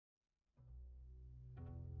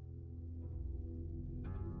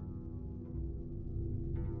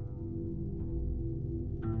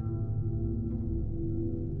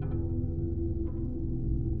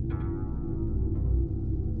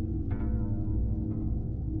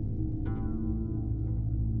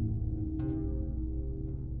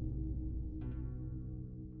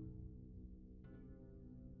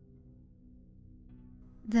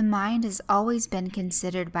The mind has always been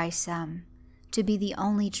considered by some to be the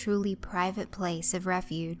only truly private place of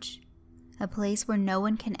refuge, a place where no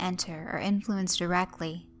one can enter or influence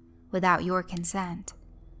directly without your consent,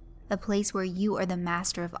 a place where you are the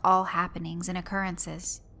master of all happenings and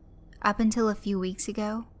occurrences. Up until a few weeks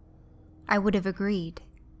ago, I would have agreed.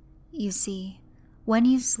 You see, when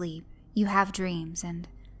you sleep, you have dreams, and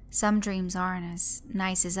some dreams aren't as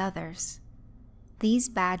nice as others. These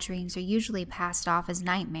bad dreams are usually passed off as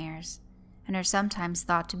nightmares and are sometimes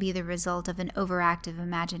thought to be the result of an overactive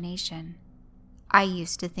imagination. I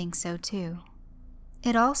used to think so too.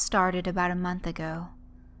 It all started about a month ago.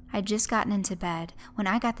 I'd just gotten into bed when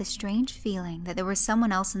I got the strange feeling that there was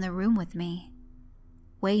someone else in the room with me,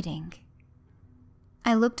 waiting.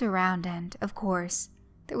 I looked around and, of course,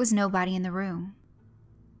 there was nobody in the room.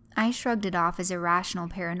 I shrugged it off as irrational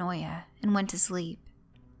paranoia and went to sleep.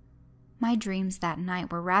 My dreams that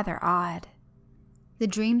night were rather odd. The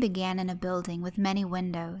dream began in a building with many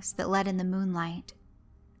windows that let in the moonlight.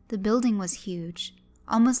 The building was huge,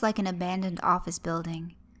 almost like an abandoned office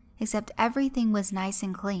building, except everything was nice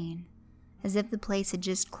and clean, as if the place had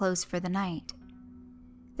just closed for the night.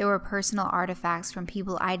 There were personal artifacts from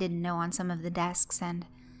people I didn't know on some of the desks, and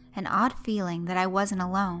an odd feeling that I wasn't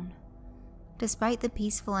alone. Despite the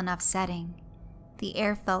peaceful enough setting, the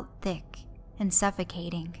air felt thick and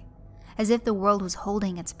suffocating, as if the world was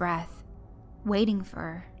holding its breath, waiting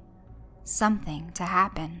for something to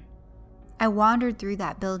happen. I wandered through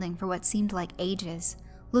that building for what seemed like ages,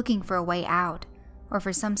 looking for a way out or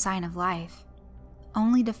for some sign of life,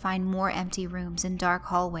 only to find more empty rooms and dark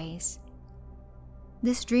hallways.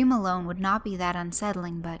 This dream alone would not be that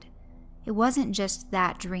unsettling, but it wasn't just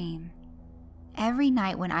that dream. Every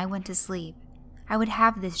night when I went to sleep, I would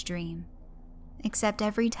have this dream, except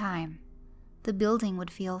every time, the building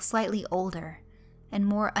would feel slightly older and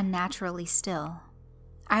more unnaturally still.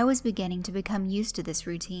 I was beginning to become used to this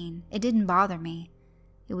routine. It didn't bother me.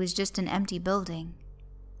 It was just an empty building.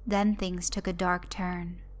 Then things took a dark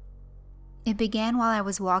turn. It began while I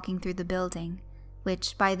was walking through the building,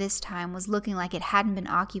 which by this time was looking like it hadn't been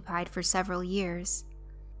occupied for several years.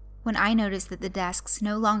 When I noticed that the desks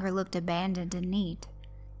no longer looked abandoned and neat,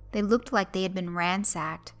 they looked like they had been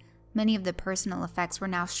ransacked. Many of the personal effects were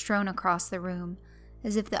now strewn across the room,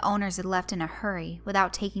 as if the owners had left in a hurry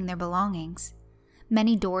without taking their belongings.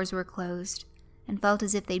 Many doors were closed, and felt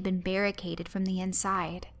as if they'd been barricaded from the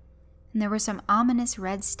inside, and there were some ominous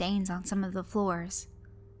red stains on some of the floors,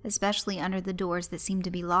 especially under the doors that seemed to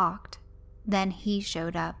be locked. Then he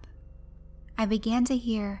showed up. I began to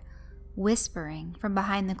hear whispering from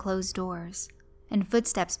behind the closed doors, and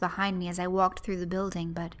footsteps behind me as I walked through the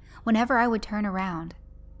building, but whenever I would turn around,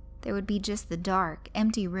 there would be just the dark,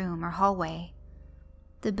 empty room or hallway.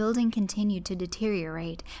 The building continued to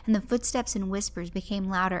deteriorate, and the footsteps and whispers became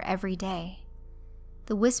louder every day.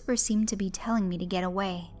 The whispers seemed to be telling me to get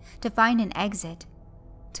away, to find an exit,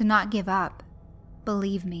 to not give up.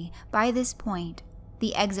 Believe me, by this point,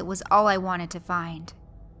 the exit was all I wanted to find.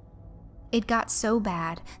 It got so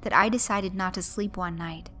bad that I decided not to sleep one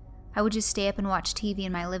night. I would just stay up and watch TV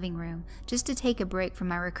in my living room, just to take a break from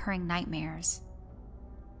my recurring nightmares.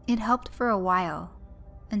 It helped for a while,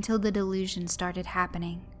 until the delusion started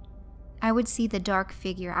happening. I would see the dark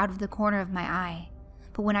figure out of the corner of my eye,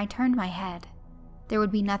 but when I turned my head, there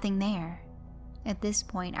would be nothing there. At this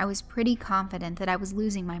point, I was pretty confident that I was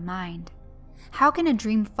losing my mind. How can a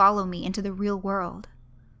dream follow me into the real world?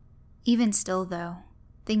 Even still, though,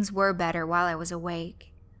 things were better while I was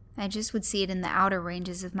awake. I just would see it in the outer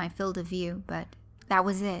ranges of my field of view, but that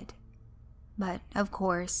was it. But, of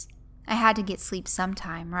course, I had to get sleep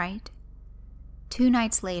sometime, right? 2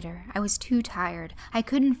 nights later, I was too tired. I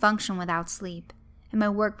couldn't function without sleep, and my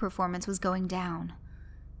work performance was going down.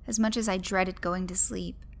 As much as I dreaded going to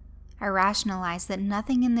sleep, I rationalized that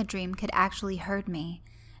nothing in the dream could actually hurt me,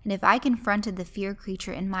 and if I confronted the fear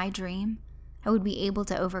creature in my dream, I would be able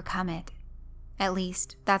to overcome it. At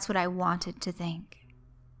least, that's what I wanted to think.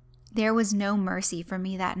 There was no mercy for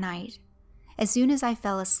me that night. As soon as I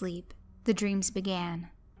fell asleep, the dreams began.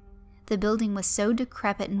 The building was so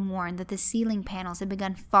decrepit and worn that the ceiling panels had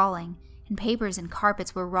begun falling and papers and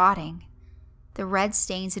carpets were rotting. The red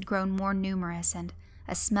stains had grown more numerous and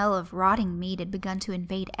a smell of rotting meat had begun to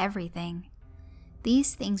invade everything.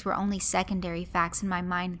 These things were only secondary facts in my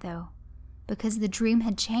mind, though, because the dream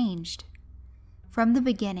had changed. From the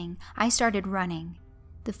beginning, I started running.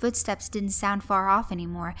 The footsteps didn't sound far off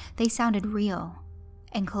anymore. They sounded real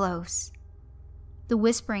and close. The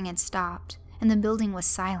whispering had stopped, and the building was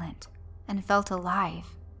silent and felt alive,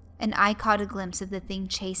 and I caught a glimpse of the thing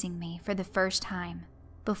chasing me for the first time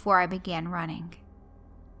before I began running.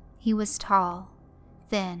 He was tall,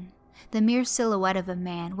 thin, the mere silhouette of a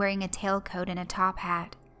man wearing a tailcoat and a top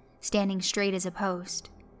hat, standing straight as a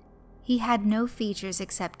post. He had no features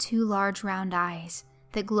except 2 large round eyes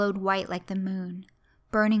that glowed white like the moon,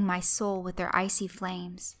 burning my soul with their icy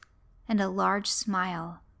flames, and a large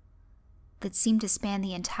smile that seemed to span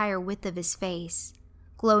the entire width of his face,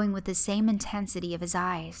 glowing with the same intensity of his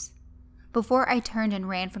eyes. Before I turned and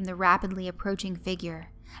ran from the rapidly approaching figure,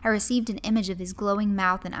 I received an image of his glowing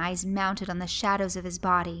mouth and eyes mounted on the shadows of his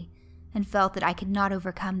body, and felt that I could not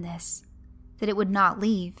overcome this, that it would not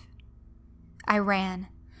leave. I ran,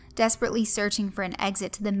 desperately searching for an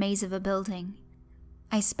exit to the maze of a building.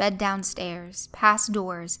 I sped downstairs, past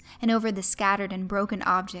doors, and over the scattered and broken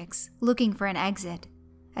objects, looking for an exit.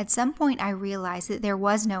 At some point I realized that there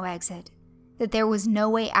was no exit, that there was no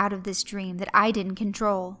way out of this dream that I didn't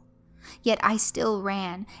control. Yet I still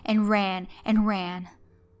ran and ran and ran,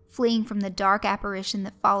 fleeing from the dark apparition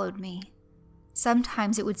that followed me.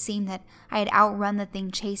 Sometimes it would seem that I had outrun the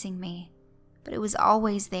thing chasing me, but it was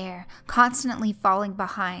always there, constantly falling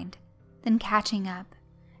behind, then catching up,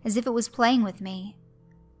 as if it was playing with me.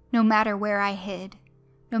 No matter where I hid,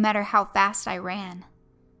 no matter how fast I ran,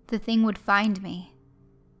 the thing would find me.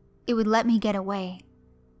 It would let me get away,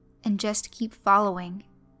 and just keep following.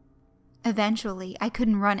 Eventually, I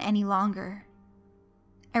couldn't run any longer.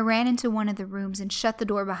 I ran into one of the rooms and shut the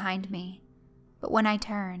door behind me, but when I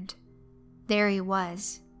turned, there he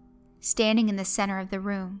was, standing in the center of the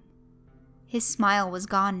room. His smile was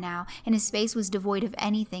gone now, and his face was devoid of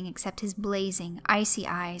anything except his blazing, icy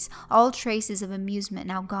eyes, all traces of amusement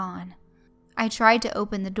now gone. I tried to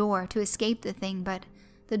open the door to escape the thing, but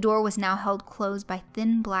the door was now held closed by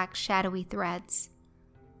thin black shadowy threads.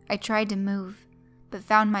 I tried to move, but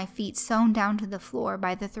found my feet sewn down to the floor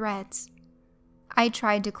by the threads. I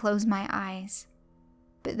tried to close my eyes,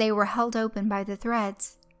 but they were held open by the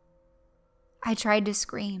threads. I tried to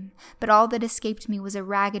scream, but all that escaped me was a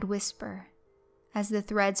ragged whisper. As the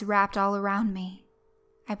threads wrapped all around me,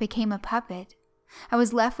 I became a puppet. I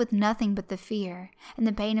was left with nothing but the fear and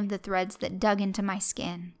the pain of the threads that dug into my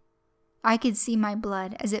skin. I could see my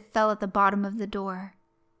blood as it fell at the bottom of the door,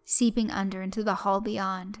 seeping under into the hall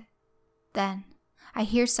beyond. Then I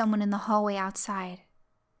hear someone in the hallway outside,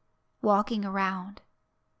 walking around,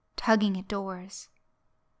 tugging at doors,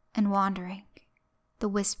 and wandering. The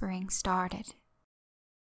whispering started.